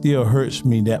 it still hurts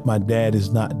me that my dad is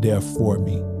not there for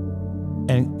me.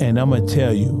 And I'm going to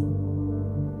tell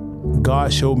you,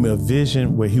 God showed me a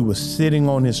vision where he was sitting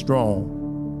on his throne.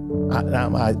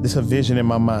 It's a vision in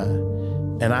my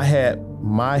mind. And I had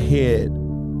my head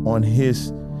on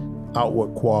his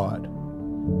outward quad.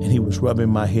 And he was rubbing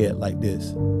my head like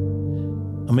this.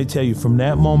 Let me tell you, from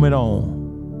that moment on,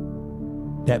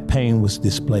 that pain was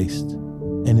displaced.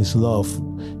 And his love,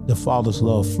 the Father's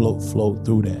love flowed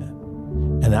through that.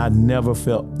 And I never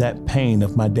felt that pain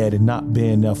of my daddy not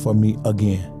being there for me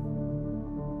again.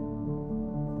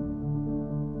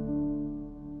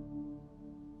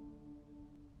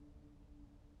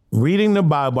 Reading the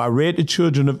Bible, I read the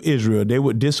children of Israel. They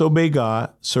would disobey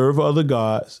God, serve other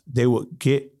gods. They would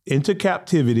get into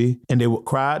captivity and they would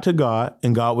cry out to God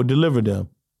and God would deliver them.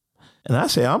 And I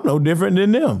say, I'm no different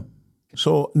than them.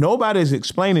 So nobody's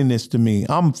explaining this to me.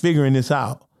 I'm figuring this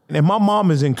out. And my mom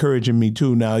is encouraging me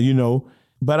too now,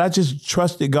 but I just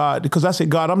trusted God because I said,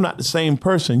 God, I'm not the same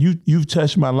person. You've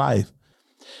touched my life.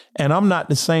 And I'm not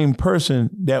the same person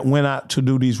that went out to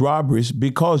do these robberies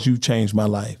because you've changed my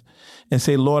life. And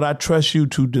say, Lord, I trust you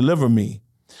to deliver me.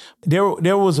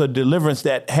 There was a deliverance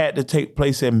that had to take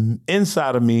place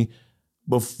inside of me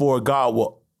before God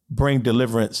will bring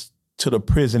deliverance to the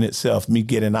prison itself, me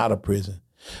getting out of prison.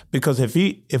 Because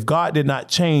if God did not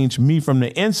change me from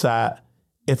the inside,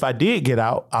 if I did get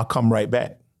out, I'll come right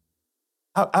back.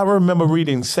 I remember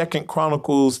reading 2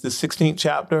 Chronicles, the 16th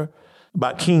chapter,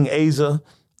 about King Asa,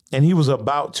 and he was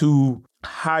about to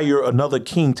hire another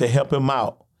king to help him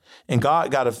out. And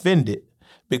God got offended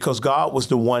because God was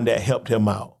the one that helped him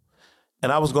out.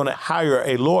 And I was going to hire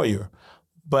a lawyer.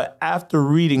 But after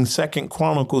reading 2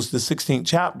 Chronicles, the 16th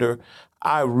chapter,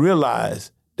 I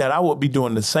realized that I would be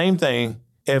doing the same thing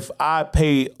if I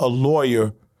paid a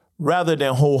lawyer rather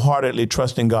than wholeheartedly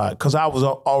trusting God, because I was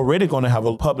already going to have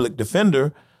a public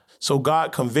defender. So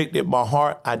God convicted my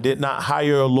heart. I did not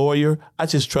hire a lawyer. I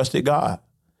just trusted God.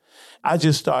 I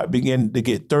just started beginning to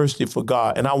get thirsty for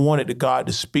God. And I wanted God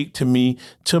to speak to me,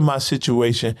 to my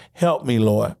situation. Help me,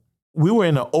 Lord. We were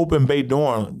in an open bay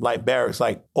dorm, like barracks,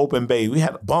 like open bay. We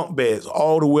had bunk beds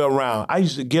all the way around. I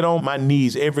used to get on my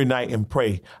knees every night and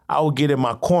pray. I would get in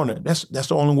my corner. That's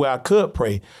the only way I could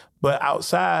pray. But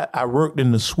outside, I worked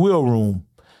in the swill room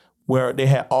where they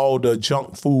had all the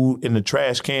junk food in the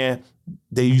trash can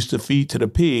they used to feed to the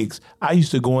pigs. I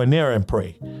used to go in there and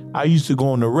pray. I used to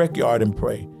go in the rec yard and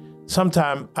pray.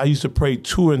 Sometimes I used to pray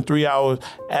 2 and 3 hours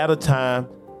at a time,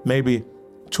 maybe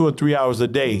 2 or 3 hours a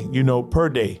day, per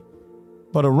day.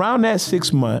 But around that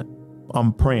 6 month,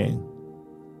 I'm praying.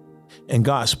 And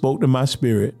God spoke to my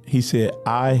spirit. He said,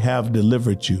 I have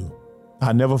delivered you.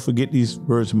 I never forget these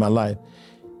words in my life.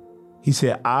 He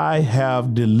said, I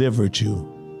have delivered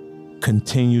you.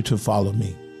 Continue to follow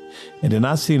me. And then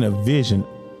I seen a vision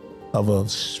of a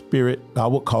spirit, I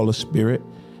would call a spirit.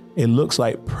 It looks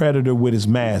like Predator with his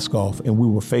mask off, and we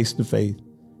were face to face,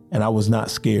 and I was not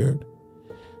scared.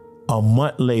 A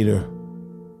month later,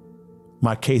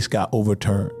 my case got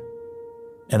overturned,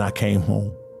 and I came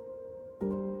home.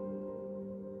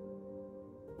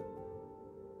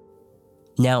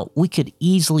 Now, we could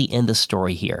easily end the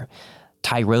story here.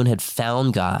 Tyrone had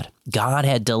found God. God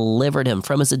had delivered him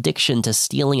from his addiction to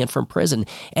stealing and from prison,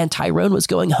 and Tyrone was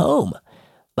going home.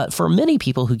 But for many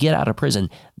people who get out of prison,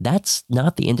 that's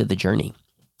not the end of the journey.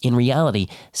 In reality,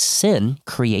 sin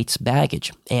creates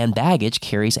baggage, and baggage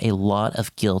carries a lot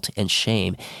of guilt and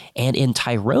shame. And in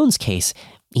Tyrone's case,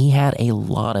 he had a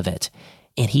lot of it,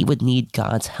 and he would need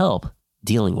God's help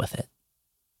dealing with it.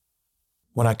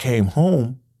 When I came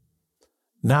home,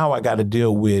 now I got to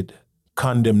deal with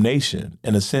condemnation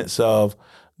in a sense of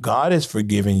God has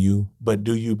forgiven you, but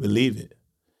do you believe it?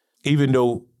 Even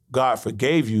though God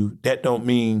forgave you, that don't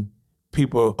mean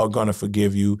people are going to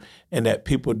forgive you and that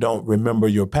people don't remember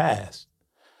your past.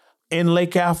 In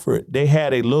Lake Alfred, they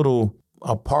had a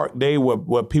park day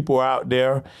where people were out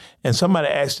there, and somebody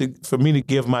asked for me to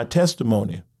give my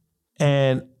testimony.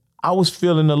 And I was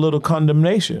feeling a little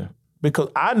condemnation because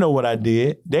I know what I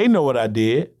did. They know what I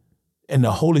did. And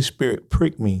the Holy Spirit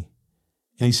pricked me.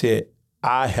 And he said,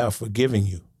 I have forgiven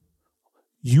you.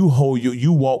 You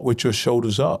walk with your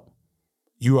shoulders up.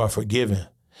 You are forgiven.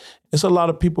 There's a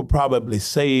lot of people probably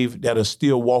saved that are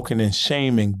still walking in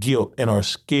shame and guilt and are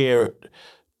scared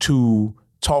to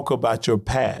talk about your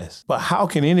past. But how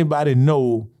can anybody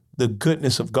know the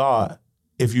goodness of God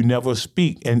if you never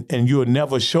speak and you'll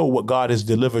never show what God has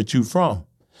delivered you from?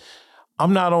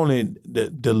 I'm not only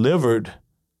delivered,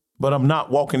 but I'm not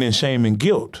walking in shame and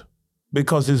guilt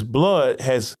because his blood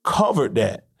has covered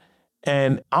that.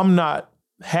 And I'm not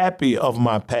happy of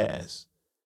my past.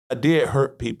 I did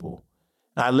hurt people.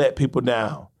 I let people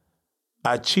down.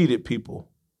 I cheated people.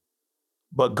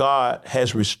 But God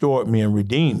has restored me and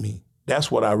redeemed me. That's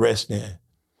what I rest in.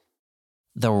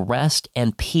 The rest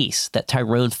and peace that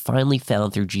Tyrone finally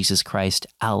found through Jesus Christ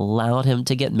allowed him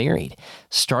to get married,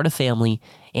 start a family,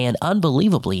 and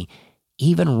unbelievably,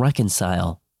 even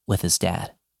reconcile with his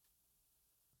dad.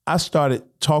 I started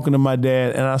talking to my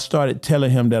dad and I started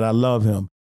telling him that I love him.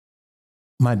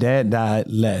 My dad died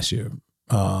last year.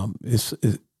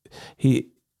 It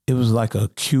was like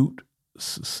acute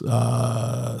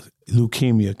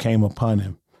leukemia came upon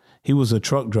him. He was a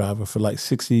truck driver for like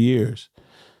 60 years.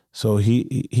 So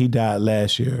he died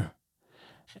last year.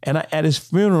 And at his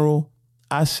funeral,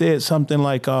 I said something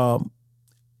like,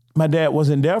 my dad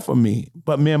wasn't there for me,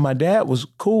 but me and my dad was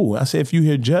cool. I said, if you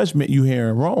hear judgment, you're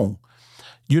hearing wrong.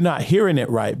 You're not hearing it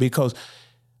right because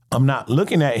I'm not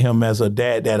looking at him as a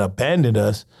dad that abandoned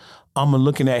us. I'm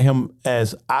looking at him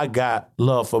as I got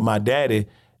love for my daddy,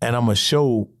 and I'm going to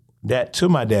show that to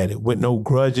my daddy with no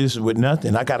grudges, with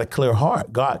nothing. I got a clear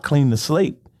heart. God cleaned the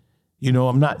slate.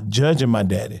 I'm not judging my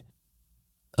daddy.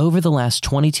 Over the last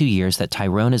 22 years that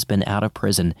Tyrone has been out of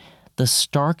prison, the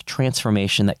stark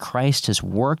transformation that Christ has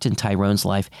worked in Tyrone's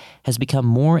life has become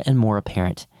more and more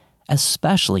apparent,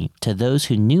 especially to those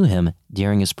who knew him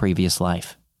during his previous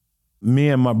life. Me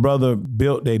and my brother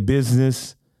built a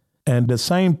business, and the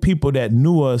same people that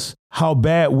knew us, how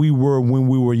bad we were when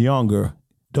we were younger,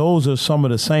 those are some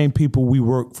of the same people we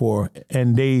work for,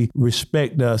 and they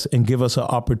respect us and give us an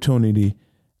opportunity.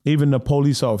 Even the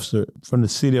police officer from the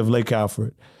city of Lake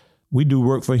Alfred, we do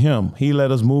work for him. He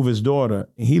let us move his daughter.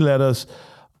 He let us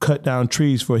cut down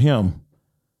trees for him.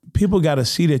 People got to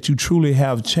see that you truly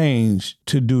have change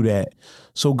to do that.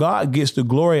 So God gets the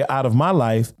glory out of my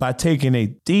life by taking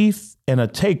a thief and a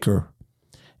taker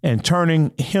and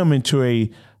turning him into a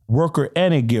worker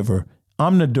and a giver.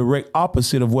 I'm the direct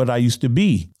opposite of what I used to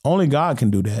be. Only God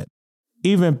can do that.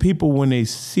 Even people, when they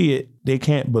see it, they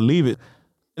can't believe it.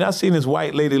 And I seen this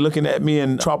white lady looking at me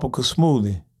in tropical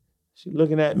smoothie. She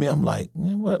looking at me. I'm like,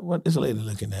 what is this lady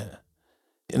looking at?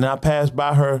 And I passed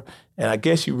by her, and I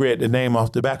guess she read the name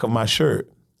off the back of my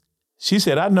shirt. She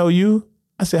said, I know you.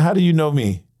 I said, how do you know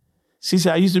me? She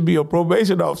said, I used to be a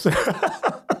probation officer.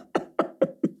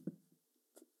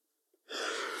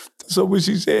 So when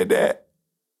she said that,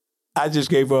 I just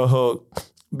gave her a hug,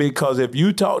 because if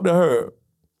you talk to her,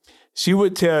 she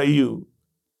would tell you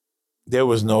there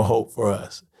was no hope for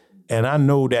us. And I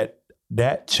know that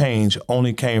that change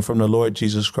only came from the Lord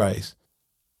Jesus Christ.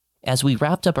 As we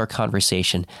wrapped up our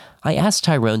conversation, I asked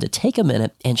Tyrone to take a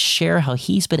minute and share how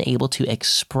he's been able to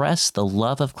express the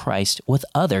love of Christ with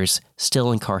others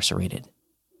still incarcerated.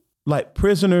 Like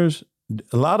prisoners,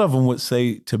 a lot of them would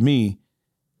say to me,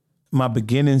 my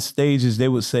beginning stages, they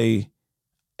would say,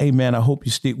 hey man, I hope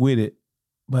you stick with it.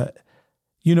 But,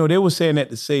 you know, they were saying that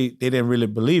to say they didn't really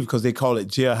believe because they call it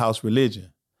jailhouse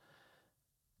religion.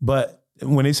 But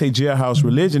when they say jailhouse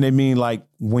religion, they mean like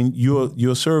when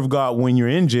you'll serve God when you're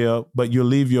in jail, but you'll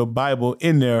leave your Bible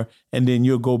in there and then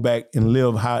you'll go back and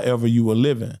live however you were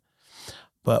living.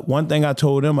 But one thing I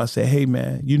told them, I said, hey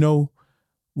man, you know,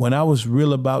 when I was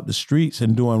real about the streets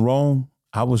and doing wrong,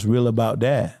 I was real about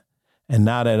that. And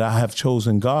now that I have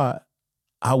chosen God,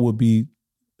 I will be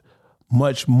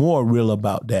much more real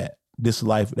about that, this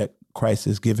life that Christ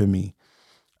has given me.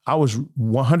 I was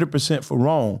 100% for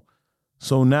wrong.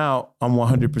 So now I'm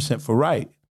 100% for right.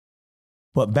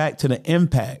 But back to the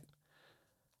impact.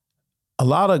 A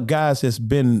lot of guys that's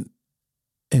been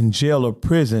in jail or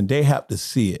prison, they have to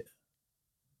see it.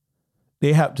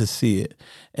 They have to see it.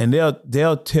 And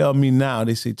they'll tell me now,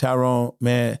 they say, Tyrone,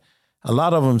 man, a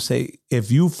lot of them say,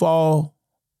 if you fall,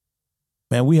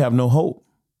 man, we have no hope.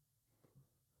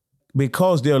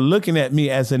 Because they're looking at me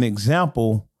as an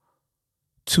example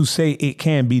to say it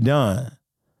can be done.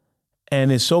 And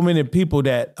there's so many people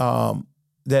that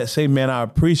that say, man, I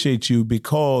appreciate you,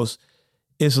 because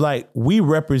it's like we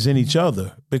represent each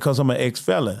other, because I'm an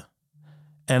ex-felon.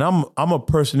 And I'm a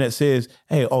person that says,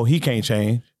 hey, oh, he can't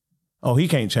change. Oh, he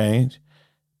can't change.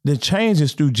 The change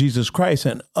is through Jesus Christ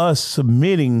and us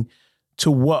submitting to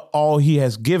what all he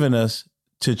has given us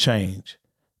to change.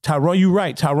 Tyrone, you're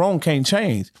right. Tyrone can't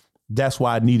change. That's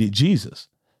why I needed Jesus.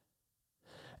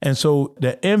 And so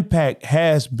the impact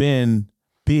has been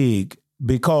big,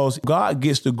 because God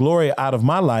gets the glory out of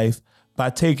my life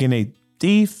by taking a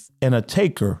thief and a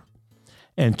taker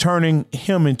and turning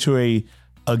him into a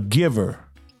giver.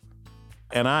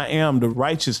 And I am the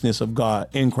righteousness of God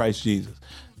in Christ Jesus,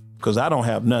 because I don't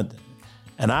have nothing.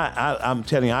 And I'm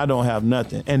telling you, I don't have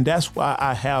nothing. And that's why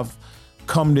I have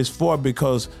come this far,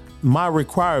 because my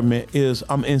requirement is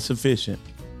I'm insufficient,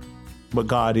 but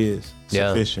God is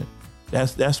sufficient.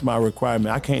 That's my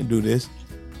requirement. I can't do this,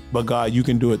 but God, you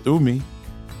can do it through me.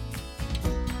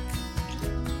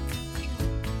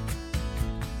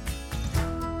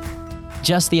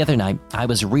 Just the other night, I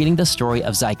was reading the story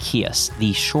of Zacchaeus,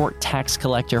 the short tax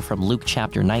collector from Luke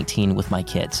chapter 19 with my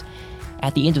kids.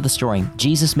 At the end of the story,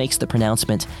 Jesus makes the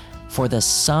pronouncement, "For the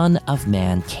Son of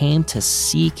Man came to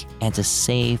seek and to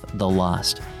save the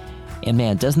lost." And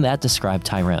man, doesn't that describe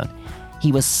Tyrone?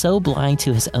 He was so blind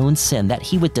to his own sin that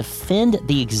he would defend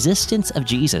the existence of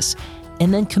Jesus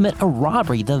and then commit a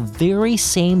robbery the very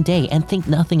same day and think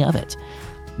nothing of it.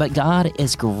 But God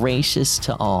is gracious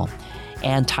to all.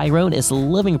 And Tyrone is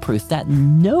living proof that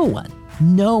no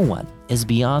one is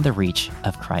beyond the reach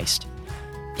of Christ.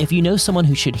 If you know someone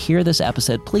who should hear this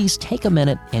episode, please take a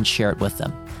minute and share it with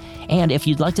them. And if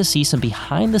you'd like to see some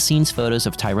behind-the-scenes photos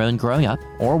of Tyrone growing up,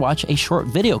 or watch a short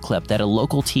video clip that a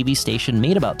local TV station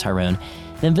made about Tyrone,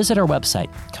 then visit our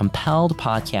website,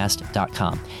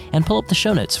 compelledpodcast.com, and pull up the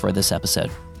show notes for this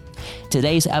episode.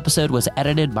 Today's episode was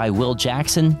edited by Will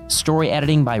Jackson, story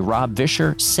editing by Rob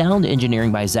Vischer, sound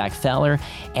engineering by Zach Feller,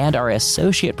 and our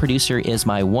associate producer is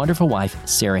my wonderful wife,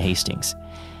 Sarah Hastings.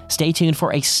 Stay tuned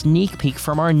for a sneak peek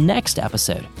from our next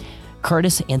episode.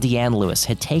 Curtis and Deanne Lewis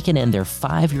had taken in their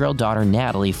 5-year-old daughter,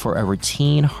 Natalie, for a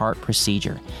routine heart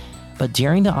procedure. But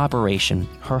during the operation,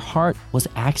 her heart was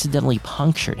accidentally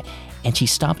punctured, and she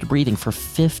stopped breathing for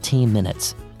 15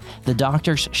 minutes. The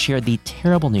doctors shared the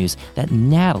terrible news that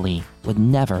Natalie would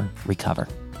never recover.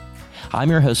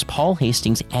 I'm your host, Paul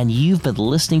Hastings, and you've been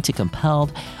listening to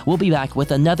Compelled. We'll be back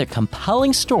with another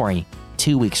compelling story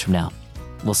 2 weeks from now.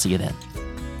 We'll see you then.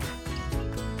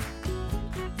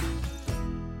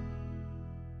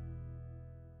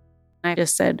 I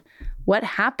just said, what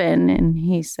happened? And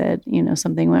he said,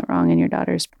 something went wrong in your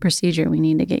daughter's procedure. We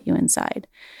need to get you inside.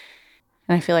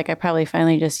 And I feel like I probably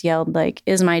finally just yelled, like,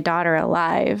 is my daughter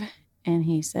alive? And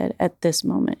he said, at this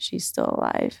moment, she's still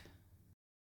alive.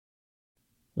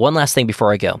 One last thing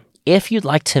before I go. If you'd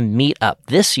like to meet up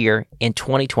this year in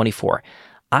 2024,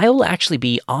 I will actually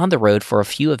be on the road for a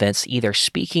few events, either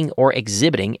speaking or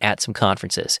exhibiting at some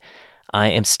conferences. I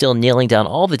am still nailing down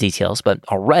all the details, but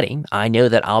already I know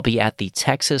that I'll be at the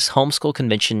Texas Homeschool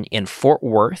Convention in Fort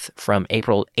Worth from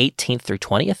April 18th through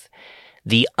 20th,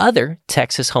 the other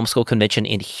Texas Homeschool Convention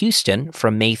in Houston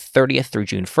from May 30th through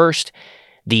June 1st,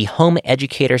 the Home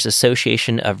Educators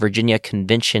Association of Virginia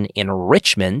Convention in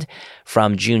Richmond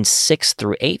from June 6th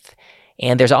through 8th,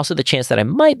 And there's also the chance that I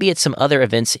might be at some other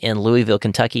events in Louisville,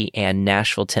 Kentucky and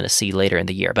Nashville, Tennessee later in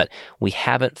the year, but we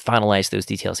haven't finalized those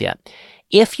details yet.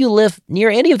 If you live near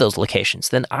any of those locations,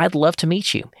 then I'd love to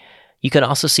meet you. You can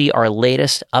also see our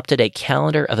latest up-to-date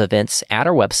calendar of events at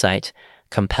our website,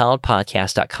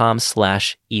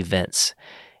 compelledpodcast.com/events.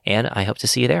 And I hope to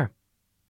see you there.